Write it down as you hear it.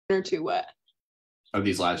or two what? Of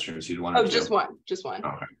these live streams, you'd one Oh, or two? just one.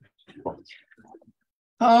 Okay. Cool.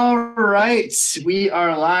 All right, we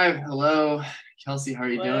are live. Hello, Kelsey. How are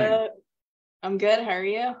you doing? I'm good. How are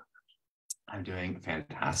you? I'm doing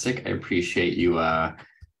fantastic. I appreciate you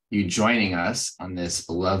you joining us on this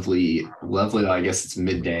lovely. I guess it's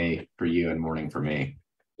midday for you and morning for me.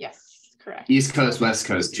 Yes, correct. East Coast, West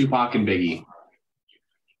Coast, Tupac and Biggie.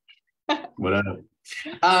 What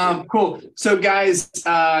up? Cool. So, guys,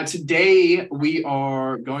 today we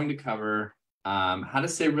are going to cover how to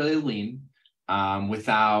stay really lean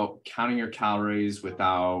without counting your calories,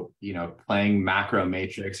 without playing macro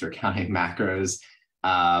matrix or counting macros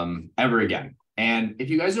ever again. And if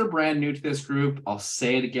you guys are brand new to this group, I'll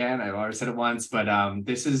say it again. I've already said it once, but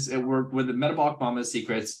we're the Metabolic Mama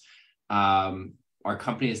Secrets. Our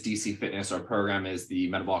company is DC Fitness. Our program is the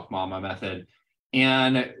Metabolic Mama Method.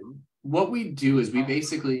 And what we do is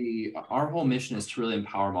our whole mission is to really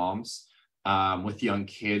empower moms with young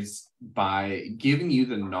kids by giving you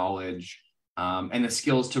the knowledge and the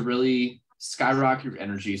skills to really skyrocket your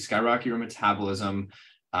energy, skyrocket your metabolism,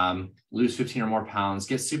 lose 15 or more pounds,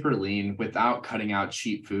 get super lean without cutting out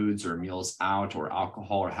cheap foods or meals out or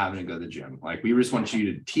alcohol or having to go to the gym. Like, we just want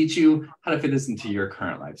you to teach you how to fit this into your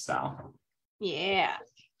current lifestyle. Yeah.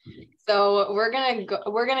 So we're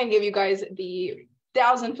gonna give you guys the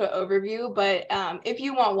 1,000-foot overview, but if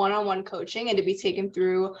you want one-on-one coaching and to be taken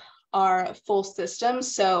through our full system,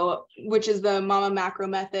 which is the Mama Macro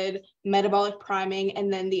Method, metabolic priming,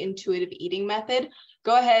 and then the intuitive eating method,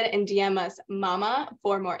 go ahead and DM us Mama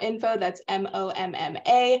for more info. That's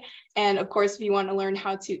MOMMA. And of course, if you want to learn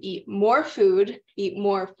how to eat more food, eat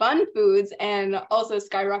more fun foods, and also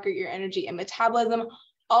skyrocket your energy and metabolism,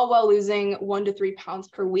 all while losing 1 to 3 pounds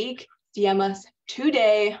per week, DM us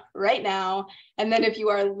today, right now. And then if you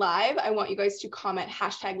are live, I want you guys to comment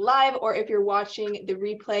 #live, or if you're watching the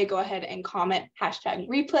replay, go ahead and comment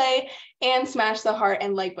 #replay and smash the heart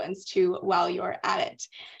and like buttons too while you're at it.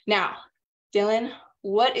 Now, Dylan,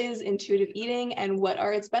 what is intuitive eating and what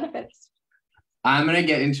are its benefits? I'm going to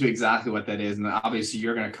get into exactly what that is, and obviously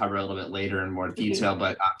you're going to cover a little bit later in more detail,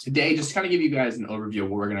 but today, just kind of give you guys an overview of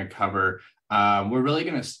what we're going to cover. We're really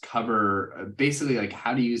going to cover basically like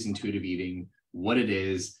how to use intuitive eating, what it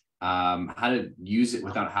is, how to use it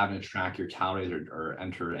without having to track your calories or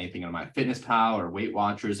enter anything on MyFitnessPal or Weight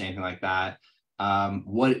Watchers, anything like that,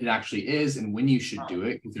 what it actually is and when you should do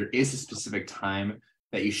it, because there is a specific time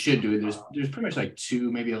that you should do it. There's pretty much like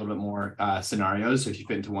 2, maybe a little bit more scenarios, so if you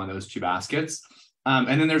fit into one of those 2 baskets.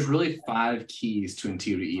 And then there's really 5 keys to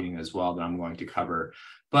intuitive eating as well that I'm going to cover.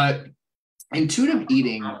 But intuitive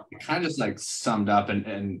eating kind of just like summed up,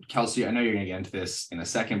 and Kelsey, I know you're going to get into this in a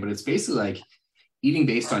second, but it's basically like eating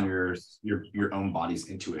based on your own body's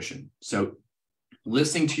intuition. So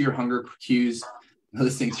listening to your hunger cues,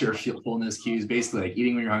 listening to your fullness cues, basically like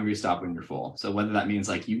eating when you're hungry, stop when you're full. So whether that means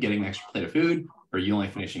like you getting an extra plate of food or you only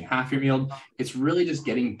finishing half your meal, it's really just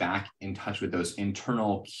getting back in touch with those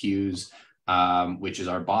internal cues, which is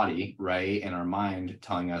our body, right? And our mind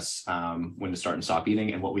telling us when to start and stop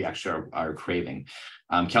eating and what we actually are craving.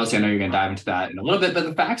 Kelsey, I know you're going to dive into that in a little bit, but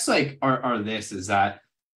the facts is that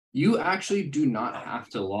you actually do not have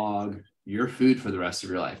to log your food for the rest of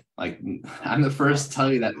your life. Like, I'm the first to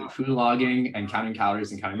tell you that food logging and counting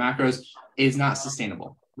calories and counting macros is not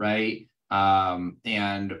sustainable, right?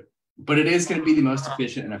 But it is going to be the most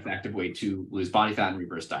efficient and effective way to lose body fat and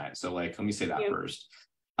reverse diet. So like, let me say that first.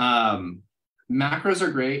 Macros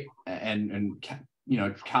are great and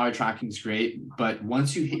calorie tracking is great, but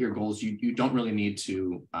once you hit your goals, you don't really need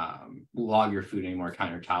to log your food anymore,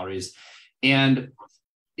 count your calories. And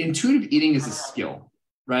intuitive eating is a skill,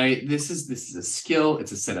 right? This is a skill.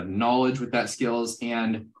 It's a set of knowledge with that skills,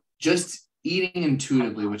 and just eating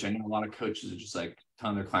intuitively, which I know a lot of coaches are just like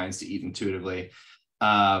telling their clients to eat intuitively.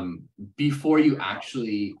 Before you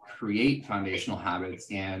actually create foundational habits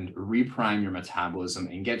and reprime your metabolism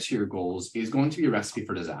and get to your goals is going to be a recipe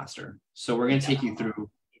for disaster. So we're going to take you through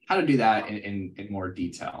how to do that in more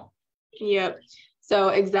detail. Yep. So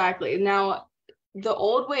exactly. Now, the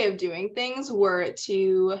old way of doing things were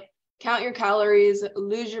to count your calories,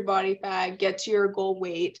 lose your body fat, get to your goal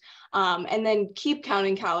weight, and then keep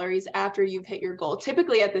counting calories after you've hit your goal,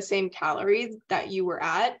 typically at the same calories that you were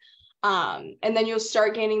at. And then you'll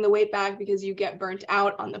start gaining the weight back because you get burnt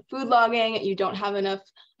out on the food logging. You don't have enough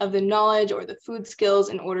of the knowledge or the food skills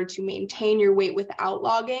in order to maintain your weight without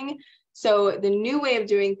logging. So the new way of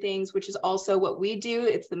doing things, which is also what we do,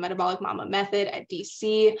 it's the Metabolic Mama Method at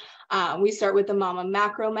DC. We start with the Mama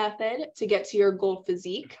Macro Method to get to your goal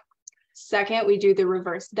physique. Second, we do the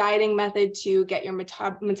reverse dieting method to get your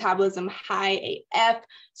metabolism high AF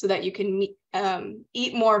so that you can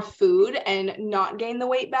eat more food and not gain the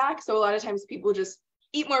weight back. So a lot of times people just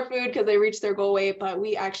eat more food because they reach their goal weight, but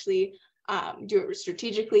we actually do it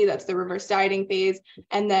strategically. That's the reverse dieting phase.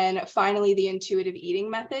 And then finally, the intuitive eating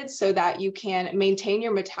method, so that you can maintain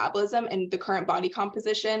your metabolism and the current body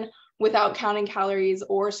composition without counting calories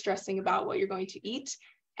or stressing about what you're going to eat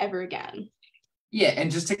ever again. Yeah. And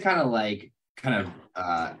just to kind of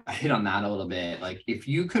hit on that a little bit, like if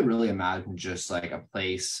you could really imagine just like a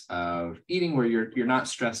place of eating where you're not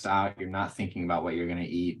stressed out, you're not thinking about what you're going to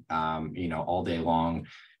eat, all day long.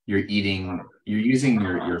 You're using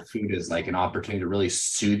your food as like an opportunity to really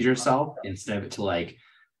soothe yourself instead of it to like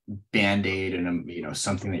band-aid and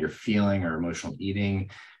something that you're feeling or emotional eating,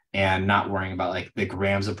 and not worrying about like the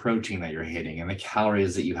grams of protein that you're hitting and the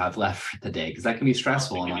calories that you have left for the day, because that can be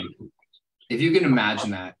stressful. And like, if you can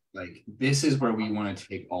imagine that, like, this is where we want to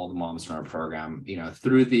take all the moms in our program,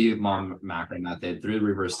 through the mom macro method, through the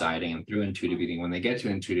reverse dieting, and through intuitive eating. When they get to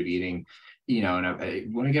intuitive eating, and I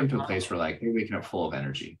want to get them to a place where like they're waking up full of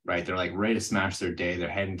energy, right? They're like ready to smash their day. They're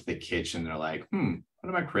heading to the kitchen. They're like, what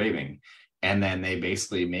am I craving? And then they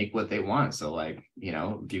basically make what they want. So like,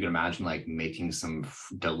 if you can imagine like making some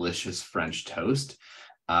delicious French toast,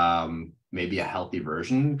 maybe a healthy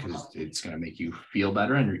version, because it's going to make you feel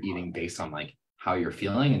better and you're eating based on like how you're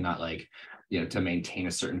feeling and not like, to maintain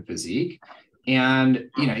a certain physique.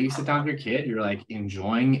 And, you sit down with your kid, you're like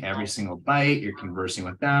enjoying every single bite, you're conversing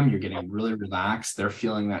with them, you're getting really relaxed. They're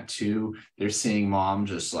feeling that too. They're seeing mom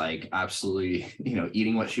just like absolutely,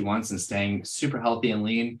 eating what she wants and staying super healthy and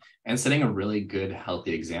lean and setting a really good,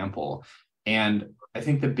 healthy example. And I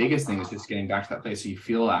think the biggest thing is just getting back to that place so you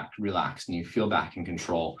feel relaxed and you feel back in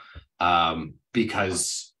control,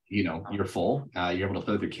 because you're full, you're able to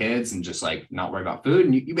play with your kids and just like not worry about food.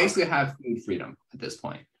 And you basically have food freedom at this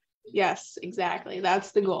point. Yes, exactly.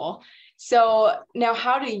 That's the goal. So now,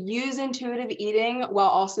 how to use intuitive eating while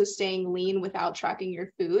also staying lean without tracking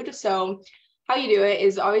your food. So how you do it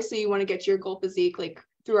is obviously you want to get your goal physique. Like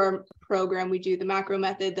through our program, we do the macro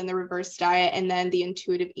method, then the reverse diet, and then the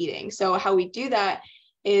intuitive eating. So how we do that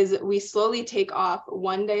is we slowly take off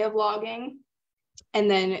 1 day of logging, and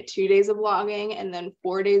then 2 days of logging, and then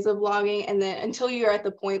 4 days of logging, and then until you're at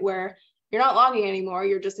the point where you're not logging anymore,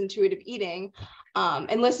 you're just intuitive eating,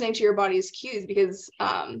 and listening to your body's cues. Because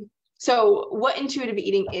so what intuitive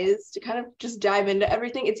eating is, to kind of just dive into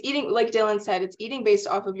everything, it's eating, like Dylan said, it's eating based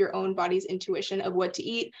off of your own body's intuition of what to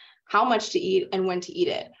eat, how much to eat, and when to eat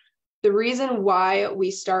it. The reason why we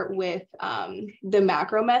start with the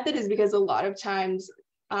macro method is because a lot of times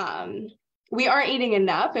we aren't eating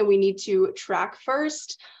enough and we need to track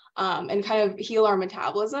first and kind of heal our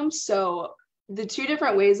metabolism. So the two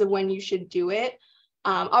different ways of when you should do it,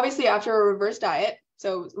 obviously after a reverse diet,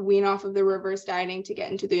 so wean off of the reverse dieting to get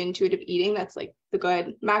into the intuitive eating. That's like the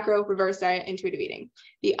good macro, reverse diet, intuitive eating.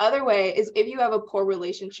 The other way is if you have a poor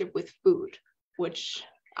relationship with food, which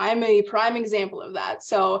I'm a prime example of that.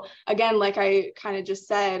 So again, like I kind of just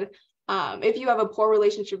said, if you have a poor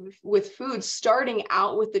relationship with food, starting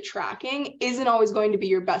out with the tracking isn't always going to be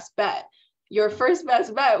your best bet. Your first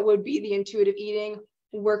best bet would be the intuitive eating,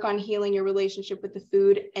 work on healing your relationship with the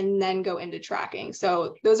food, and then go into tracking.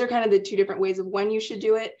 So those are kind of the two different ways of when you should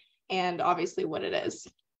do it, and obviously what it is.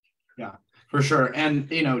 Yeah, for sure. And,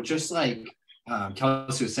 just like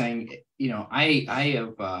Kelsey was saying, I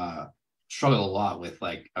have struggled a lot with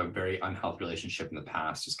like a very unhealthy relationship in the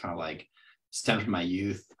past, just kind of like stemmed from my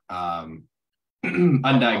youth,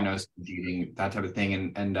 undiagnosed eating, that type of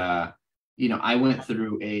thing. And I went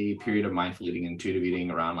through a period of mindful eating and intuitive eating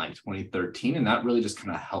around like 2013. And that really just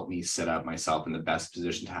kind of helped me set up myself in the best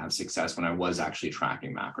position to have success when I was actually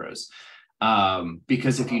tracking macros.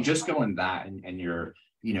 Because if you just go in that and you're,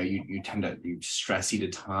 you tend to stress eat a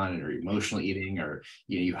ton, or emotional eating, or,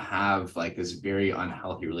 you have like this very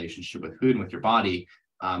unhealthy relationship with food and with your body,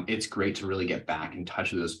 it's great to really get back in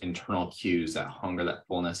touch with those internal cues, that hunger, that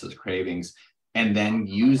fullness, those cravings, and then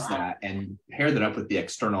use that and pair that up with the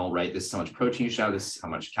external, right? This is how much protein you should have, this is how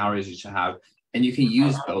much calories you should have, and you can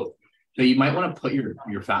use both. So you might want to put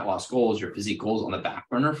your fat loss goals, your physique goals on the back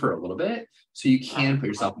burner for a little bit, so you can put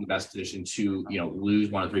yourself in the best position to,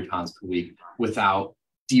 lose 1 to 3 pounds per week without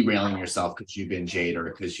derailing yourself because you've been jaded or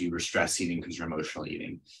because you were stress eating because you're emotional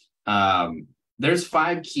eating. There's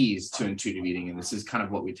 5 keys to intuitive eating, and this is kind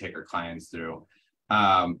of what we take our clients through.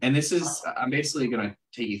 And this is, I'm basically going to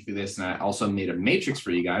take you through this, and I also made a matrix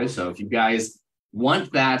for you guys. So if you guys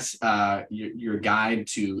want that, your guide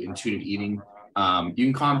to intuitive eating, you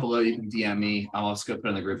can comment below, you can DM me. I'll also put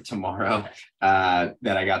in the group tomorrow that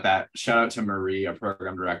I got that. Shout out to Marie, our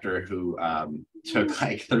program director, who took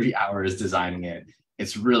like 3 hours designing it.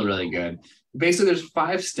 It's really, really good. Basically, there's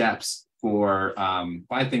 5 steps for 5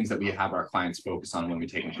 things that we have our clients focus on when we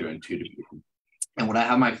take them through intuitive eating. And what I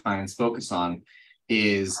have my clients focus on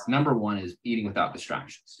is number 1 is eating without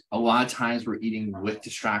distractions. A lot of times we're eating with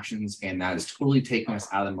distractions, and that is totally taking us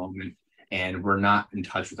out of the moment, and we're not in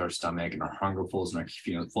touch with our stomach and our hunger pulls and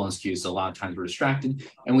our fullness cues. So a lot of times we're distracted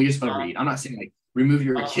and we just overeat. I'm not saying like remove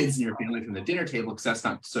your kids and your family from the dinner table, because that's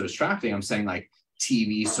not so distracting. I'm saying like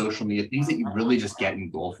TV, social media, things that you really just get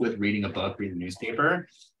engulfed with, reading a book, reading the newspaper,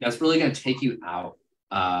 that's really going to take you out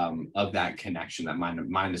of that connection, that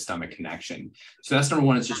mind to stomach connection. So that's number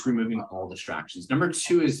 1, is just removing all distractions. Number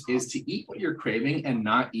 2 is to eat what you're craving and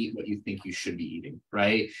not eat what you think you should be eating,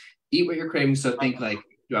 right? Eat what you're craving. So think like,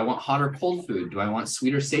 do I want hot or cold food? Do I want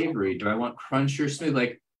sweet or savory? Do I want crunch or smooth?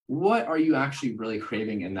 Like, what are you actually really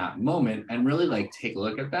craving in that moment? And really like take a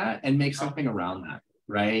look at that and make something around that,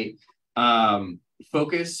 right?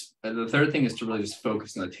 Focus. The third thing is to really just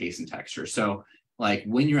focus on the taste and texture. So like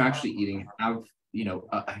when you're actually eating,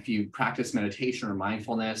 if you practice meditation or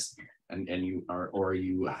mindfulness and you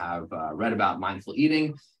have read about mindful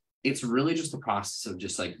eating, it's really just the process of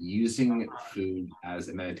just like using food as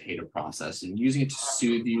a meditative process and using it to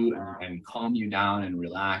soothe you and calm you down and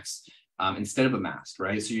relax, instead of a mask,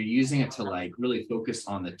 right? So you're using it to like really focus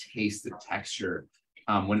on the taste, the texture.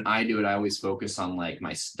 When I do it, I always focus on like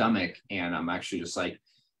my stomach, and I'm actually just like,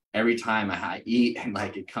 every time I eat and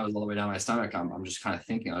like it comes all the way down my stomach, I'm just kind of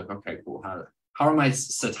thinking like, okay, cool. How are my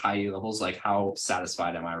satiety levels? Like, how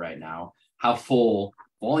satisfied am I right now? How full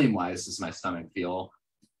volume wise does my stomach feel?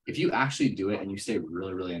 If you actually do it and you stay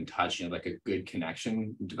really, really in touch, like a good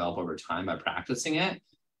connection develop over time by practicing it,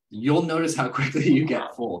 you'll notice how quickly you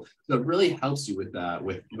get full. So it really helps you with that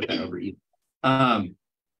overeating.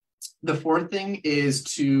 The 4th thing is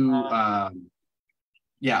to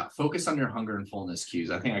focus on your hunger and fullness cues.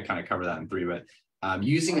 I think I kind of covered that in 3, but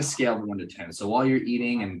using a scale of 1 to 10. So while you're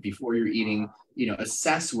eating and before you're eating,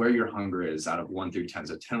 assess where your hunger is out of 1 through 10.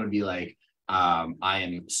 So 10 would be like, I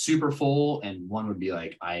am super full, and 1 would be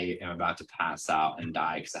like, I am about to pass out and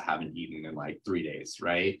die because I haven't eaten in like 3 days,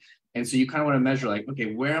 right? And so you kind of want to measure like,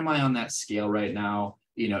 okay, where am I on that scale right now?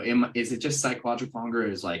 Is it just psychological hunger?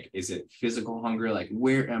 Is it physical hunger? Like,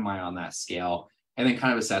 where am I on that scale? And then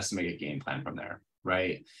kind of assess and make a game plan from there,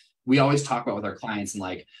 right? We always talk about with our clients, and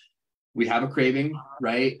like, we have a craving,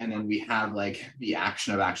 right? And then we have like the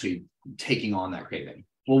action of actually taking on that craving.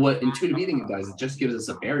 Well, what intuitive eating does, it just gives us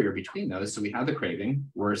a barrier between those. So we have the craving,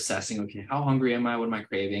 we're assessing, okay, how hungry am I? What am I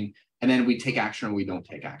craving? And then we take action or we don't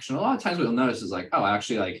take action. A lot of times what you'll notice is like, oh, I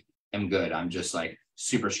actually like am good. I'm just like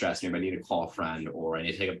super stressed. Maybe I need to call a friend, or I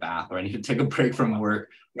need to take a bath, or I need to take a break from work,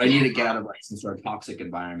 or I need to get out of like some sort of toxic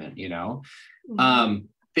environment, Mm-hmm.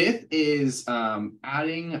 5th is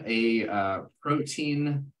adding a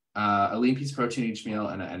protein, a lean piece of protein each meal,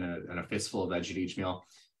 and a fistful of veggie each meal.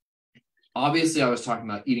 Obviously, I was talking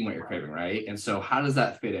about eating what you're craving, right? And so how does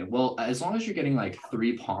that fit in? Well, as long as you're getting like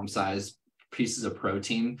 3 palm-sized pieces of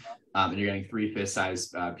protein, and you're getting 3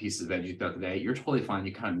 fist-sized pieces of veggie throughout the day, you're totally fine.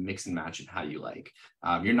 You kind of mix and match it how you like.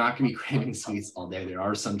 You're not going to be craving sweets all day. There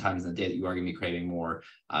are some times in the day that you are going to be craving more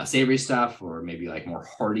savory stuff, or maybe like more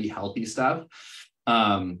hearty, healthy stuff,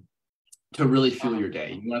 to really fuel your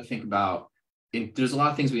day. You want to think about, there's a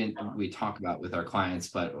lot of things we talk about with our clients,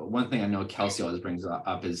 but one thing I know Kelsey always brings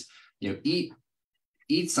up is,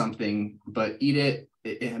 eat something, but eat it.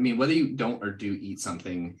 I mean, whether you don't or do eat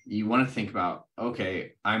something, you want to think about,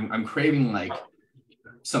 okay, I'm craving like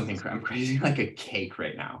something. I'm craving like a cake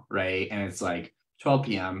right now, right? And it's like 12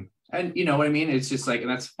 p.m. and you know what I mean? It's just like, and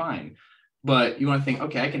that's fine. But you want to think,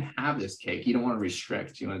 okay, I can have this cake. You don't want to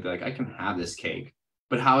restrict. You want to be like, I can have this cake,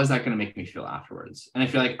 but how is that going to make me feel afterwards? And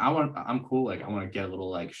if you're like, I'm cool, like I want to get a little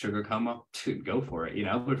like sugar coma, to go for it,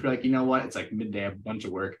 But if you're like, you know what, it's like midday, a bunch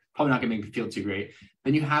of work, probably not going to make me feel too great,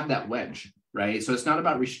 then you have that wedge, right? So it's not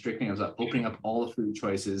about restricting, it's about opening up all the food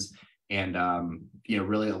choices and,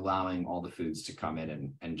 really allowing all the foods to come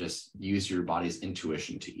in and just use your body's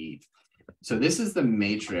intuition to eat. So this is the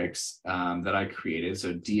matrix that I created.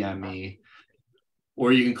 So DM me,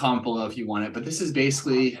 or you can comment below if you want it. But this is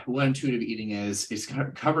basically what intuitive eating is. It's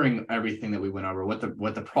covering everything that we went over. What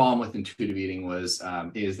the problem with intuitive eating was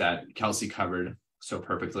is that Kelsey covered so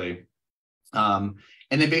perfectly.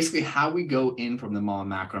 And then basically how we go in from the mom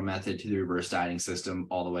macro method to the reverse dieting system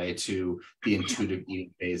all the way to the intuitive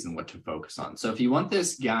eating phase and what to focus on. So if you want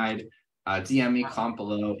this guide, DM me, comment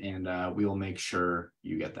below, and we will make sure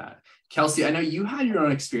you get that. Kelsey, I know you had your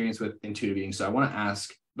own experience with intuitive eating, so I want to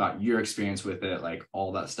ask about your experience with it, like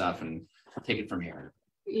all that stuff, and take it from here.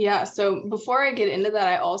 Yeah, so before I get into that,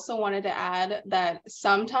 I also wanted to add that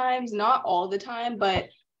sometimes, not all the time, but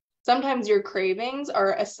sometimes your cravings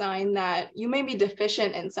are a sign that you may be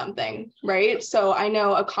deficient in something, right? So I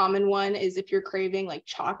know a common one is if you're craving like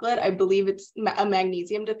chocolate, I believe it's a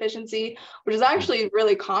magnesium deficiency, which is actually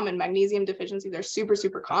really common. Magnesium deficiencies are super,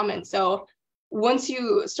 super common. So once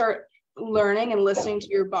you start learning and listening to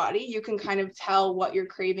your body, you can kind of tell what your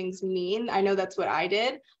cravings mean. I know that's what I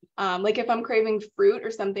did. Like if I'm craving fruit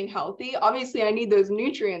or something healthy, obviously I need those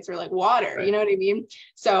nutrients or like water, you know what I mean?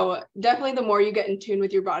 So definitely the more you get in tune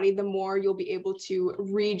with your body, the more you'll be able to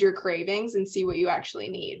read your cravings and see what you actually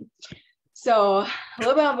need. So a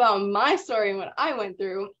little bit about my story and what I went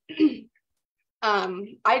through.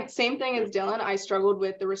 Same thing as Dylan, I struggled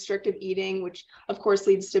with the restrictive eating, which of course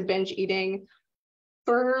leads to binge eating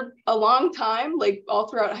for a long time, like all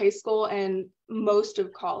throughout high school and most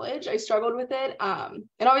of college. I struggled with it. And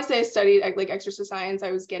obviously I studied like exercise science.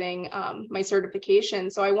 I was getting my certification.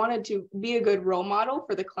 So I wanted to be a good role model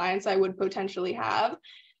for the clients I would potentially have.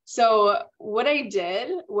 So what I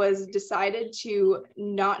did was decided to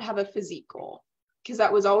not have a physique goal, because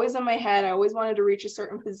that was always in my head. I always wanted to reach a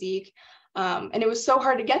certain physique. And it was so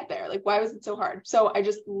hard to get there. Like, why was it so hard? So I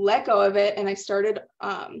just let go of it. And I started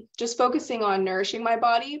just focusing on nourishing my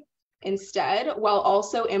body instead, while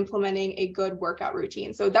also implementing a good workout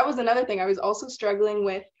routine. So that was another thing. I was also struggling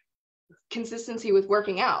with consistency with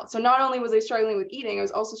working out. So not only was I struggling with eating, I was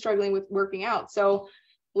also struggling with working out. So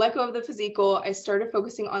let go of the physique goal. I started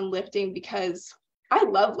focusing on lifting because I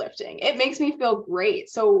love lifting. It makes me feel great.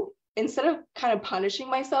 So instead of kind of punishing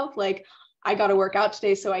myself, like, I got to work out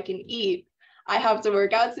today so I can eat, I have to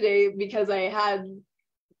work out today because I had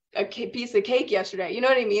a piece of cake yesterday. You know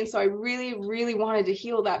what I mean? So I really, really wanted to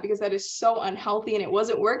heal that, because that is so unhealthy and it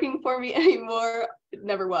wasn't working for me anymore. It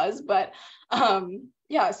never was. But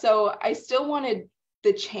yeah, so I still wanted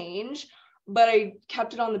the change, but I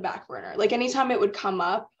kept it on the back burner. Like anytime it would come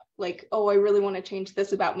up, like, oh, I really want to change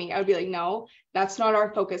this about me, I would be like, no, that's not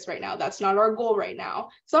our focus right now. That's not our goal right now.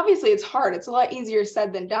 So obviously it's hard. It's a lot easier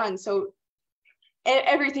said than done. So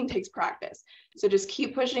everything takes practice. So just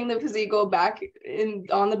keep pushing the physique goal back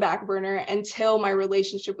on the back burner until my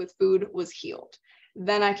relationship with food was healed.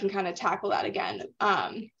 Then I can kind of tackle that again.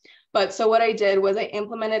 But so what I did was I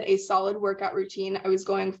implemented a solid workout routine. I was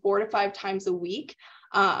going 4 to 5 times a week,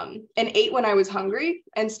 and ate when I was hungry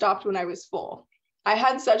and stopped when I was full. I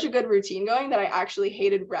had such a good routine going that I actually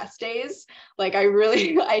hated rest days. Like I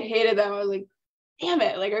hated them. I was like, damn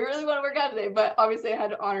it, like I really want to work out today. But obviously I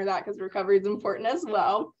had to honor that because recovery is important as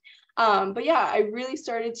well. But yeah, I really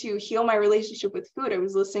started to heal my relationship with food. I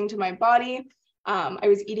was listening to my body. I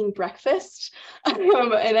was eating breakfast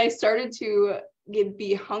and I started to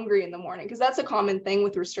be hungry in the morning, because that's a common thing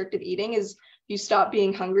with restricted eating is you stop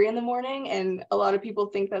being hungry in the morning. And a lot of people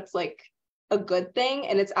think that's like a good thing,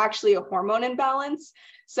 and it's actually a hormone imbalance.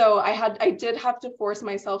 So I did have to force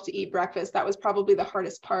myself to eat breakfast. That was probably the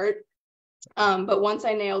hardest part. But once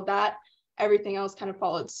I nailed that, everything else kind of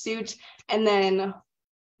followed suit. And then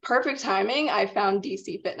perfect timing, I found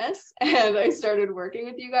DC Fitness and I started working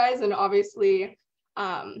with you guys. And obviously,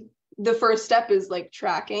 the first step is like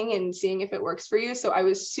tracking and seeing if it works for you. So I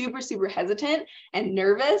was super, super hesitant and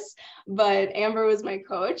nervous, but Amber was my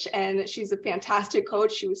coach and she's a fantastic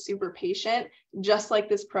coach. She was super patient, just like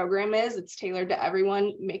this program is. It's tailored to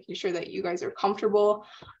everyone, making sure that you guys are comfortable.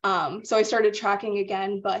 So I started tracking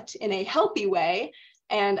again, but in a healthy way.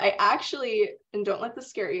 And I actually, and don't let this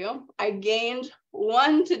scare you, I gained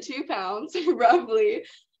 1 to 2 pounds roughly,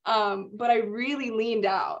 but I really leaned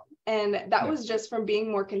out. And that was just from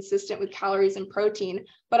being more consistent with calories and protein.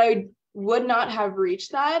 But I would not have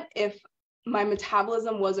reached that if my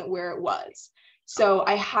metabolism wasn't where it was. So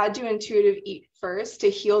I had to intuitive eat first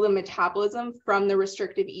to heal the metabolism from the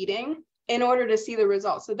restrictive eating in order to see the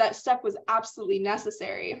results. So that step was absolutely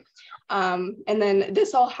necessary. And then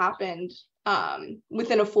this all happened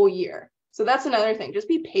within a full year. So that's another thing. Just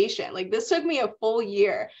be patient. Like this took me a full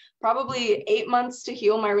year, probably 8 months to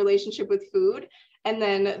heal my relationship with food. And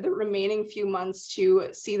then the remaining few months to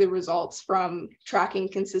see the results from tracking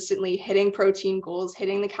consistently, hitting protein goals,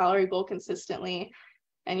 hitting the calorie goal consistently.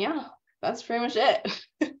 And yeah, that's pretty much it.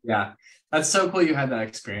 Yeah, that's so cool you had that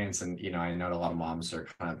experience. And, you know, I know a lot of moms are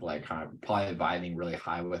kind of probably vibing really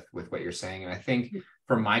high with what you're saying. And I think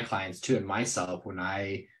for my clients too, and myself, when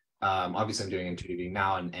I, obviously I'm doing intuitive eating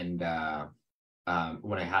now and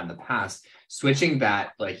when I had in the past, switching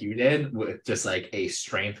that like you did with just like a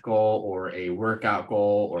strength goal or a workout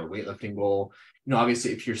goal or weightlifting goal, you know,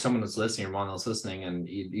 obviously if you're someone that's listening, your mom that's listening and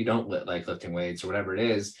you don't like lifting weights or whatever it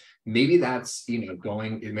is, maybe that's, you know,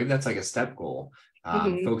 maybe that's like a step goal,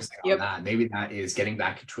 focusing on that. Maybe that is getting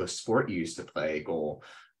back into a sport you used to play goal.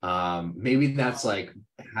 Maybe that's like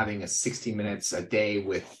having a 60 minutes a day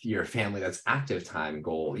with your family, that's active time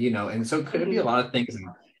goal, you know. And so it could be a lot of things. And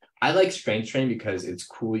I like strength training because it's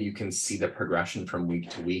cool. You can see the progression from week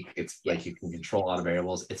to week. It's like you can control a lot of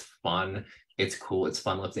variables. It's fun. It's cool. It's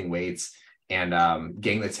fun lifting weights and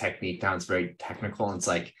getting the technique down. It's very technical. And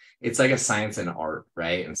it's like a science and art,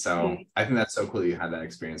 right? And so I think that's so cool that you had that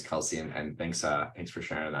experience, Kelsey. And thanks for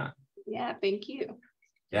sharing that. Yeah, thank you.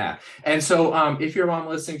 Yeah. And so if you're a mom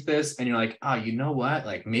listening to this and you're like, oh, you know what?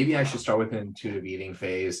 Like maybe I should start with an intuitive eating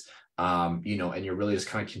phase, you know, and you're really just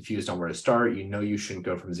kind of confused on where to start. You know, you shouldn't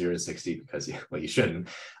go from 0 to 60 because you shouldn't.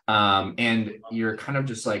 And you're kind of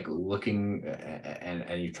just like looking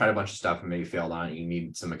and you tried a bunch of stuff and maybe failed on it. You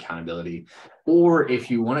need some accountability. Or if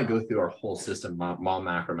you want to go through our whole system, mom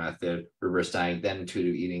macro method, reverse diet, then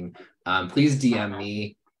intuitive eating, please DM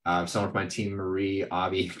me. Someone from my team, Marie,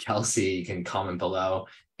 Avi, Kelsey, you can comment below.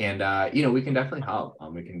 And you know, we can definitely help.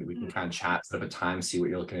 We can kind of chat, set up a time, see what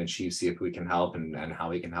you're looking to achieve, see if we can help and how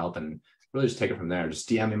we can help, and really just take it from there. Just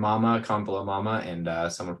DM me mama, comment below mama, and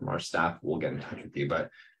someone from our staff will get in touch with you. But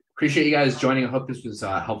appreciate you guys joining. I hope this was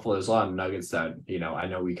helpful. There's a lot of nuggets that, you know, I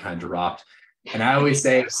know we kind of dropped. And I always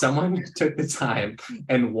say, if someone took the time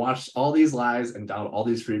and watched all these lives and download all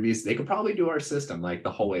these freebies, they could probably do our system like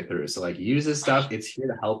the whole way through. So like use this stuff. It's here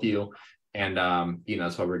to help you. And, you know,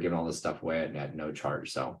 that's why we're giving all this stuff away at no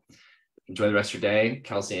charge. So enjoy the rest of your day.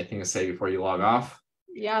 Kelsey, anything to say before you log off?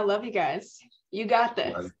 Yeah, I love you guys. You got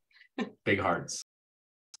this. Big hearts.